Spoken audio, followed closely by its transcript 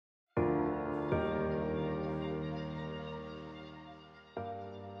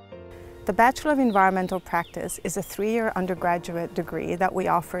The Bachelor of Environmental Practice is a 3-year undergraduate degree that we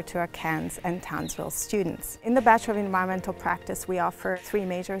offer to our Cairns and Townsville students. In the Bachelor of Environmental Practice, we offer 3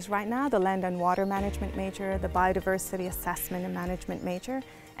 majors right now: the Land and Water Management major, the Biodiversity Assessment and Management major,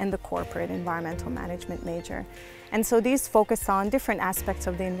 and the Corporate Environmental Management major. And so these focus on different aspects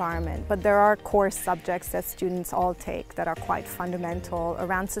of the environment, but there are core subjects that students all take that are quite fundamental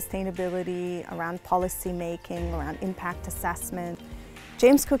around sustainability, around policy making, around impact assessment.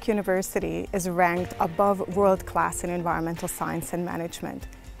 James Cook University is ranked above world class in environmental science and management.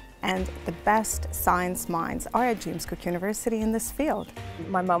 And the best science minds are at James Cook University in this field.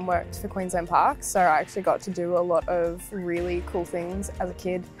 My mum worked for Queensland Parks, so I actually got to do a lot of really cool things as a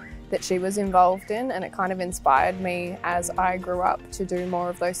kid that she was involved in, and it kind of inspired me as I grew up to do more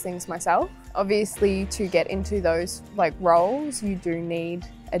of those things myself. Obviously, to get into those roles, you do need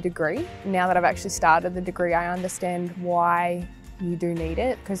a degree. Now that I've actually started the degree, I understand why you do need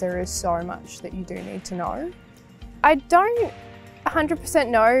it, because there is so much that you do need to know. I don't 100%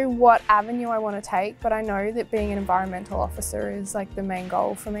 know what avenue I want to take, but I know that being an environmental officer is the main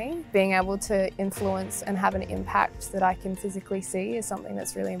goal for me. Being able to influence and have an impact that I can physically see is something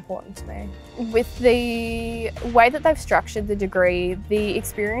that's really important to me. With the way that they've structured the degree, the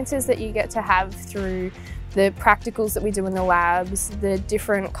experiences that you get to have through the practicals that we do in the labs, the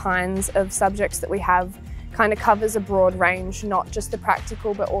different kinds of subjects that we have, kind of covers a broad range, not just the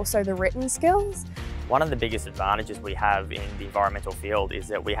practical but also the written skills. One of the biggest advantages we have in the environmental field is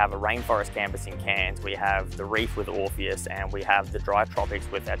that we have a rainforest campus in Cairns, we have the reef with Orpheus, and we have the dry tropics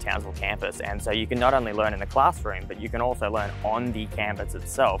with our Townsville campus. And so you can not only learn in the classroom, but you can also learn on the campus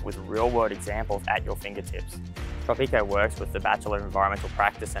itself with real-world examples at your fingertips. Tropico works with the Bachelor of Environmental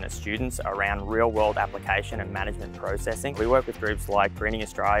Practice and its students around real-world application and management processing. We work with groups like Greening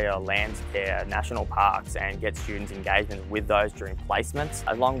Australia, Landscare, National Parks, and get students engagement with those during placements,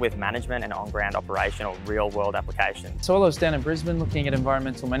 along with management and on-ground operation or real-world applications. So while I was down in Brisbane looking at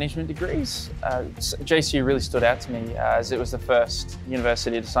environmental management degrees, JCU really stood out to me as it was the first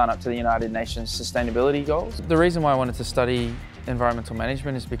university to sign up to the United Nations Sustainability Goals. The reason why I wanted to study environmental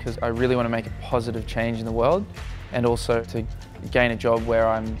management is because I really want to make a positive change in the world, and also to gain a job where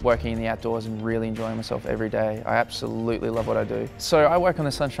I'm working in the outdoors and really enjoying myself every day. I absolutely love what I do. So I work on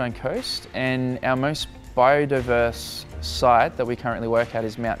the Sunshine Coast, and our most biodiverse site that we currently work at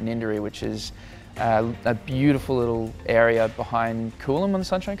is Mount Ninderry, which is a beautiful little area behind Coolum on the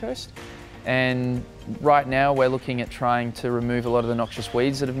Sunshine Coast. And right now we're looking at trying to remove a lot of the noxious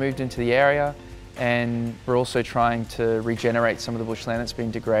weeds that have moved into the area, and we're also trying to regenerate some of the bushland that's been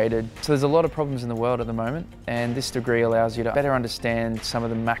degraded. So there's a lot of problems in the world at the moment, and this degree allows you to better understand some of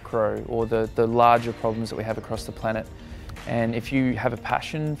the macro or the larger problems that we have across the planet. And if you have a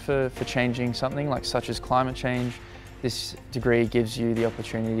passion for changing something such as climate change, this degree gives you the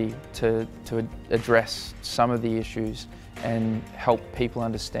opportunity to address some of the issues and help people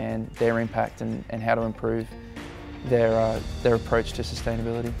understand their impact and how to improve their approach to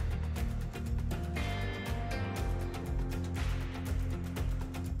sustainability.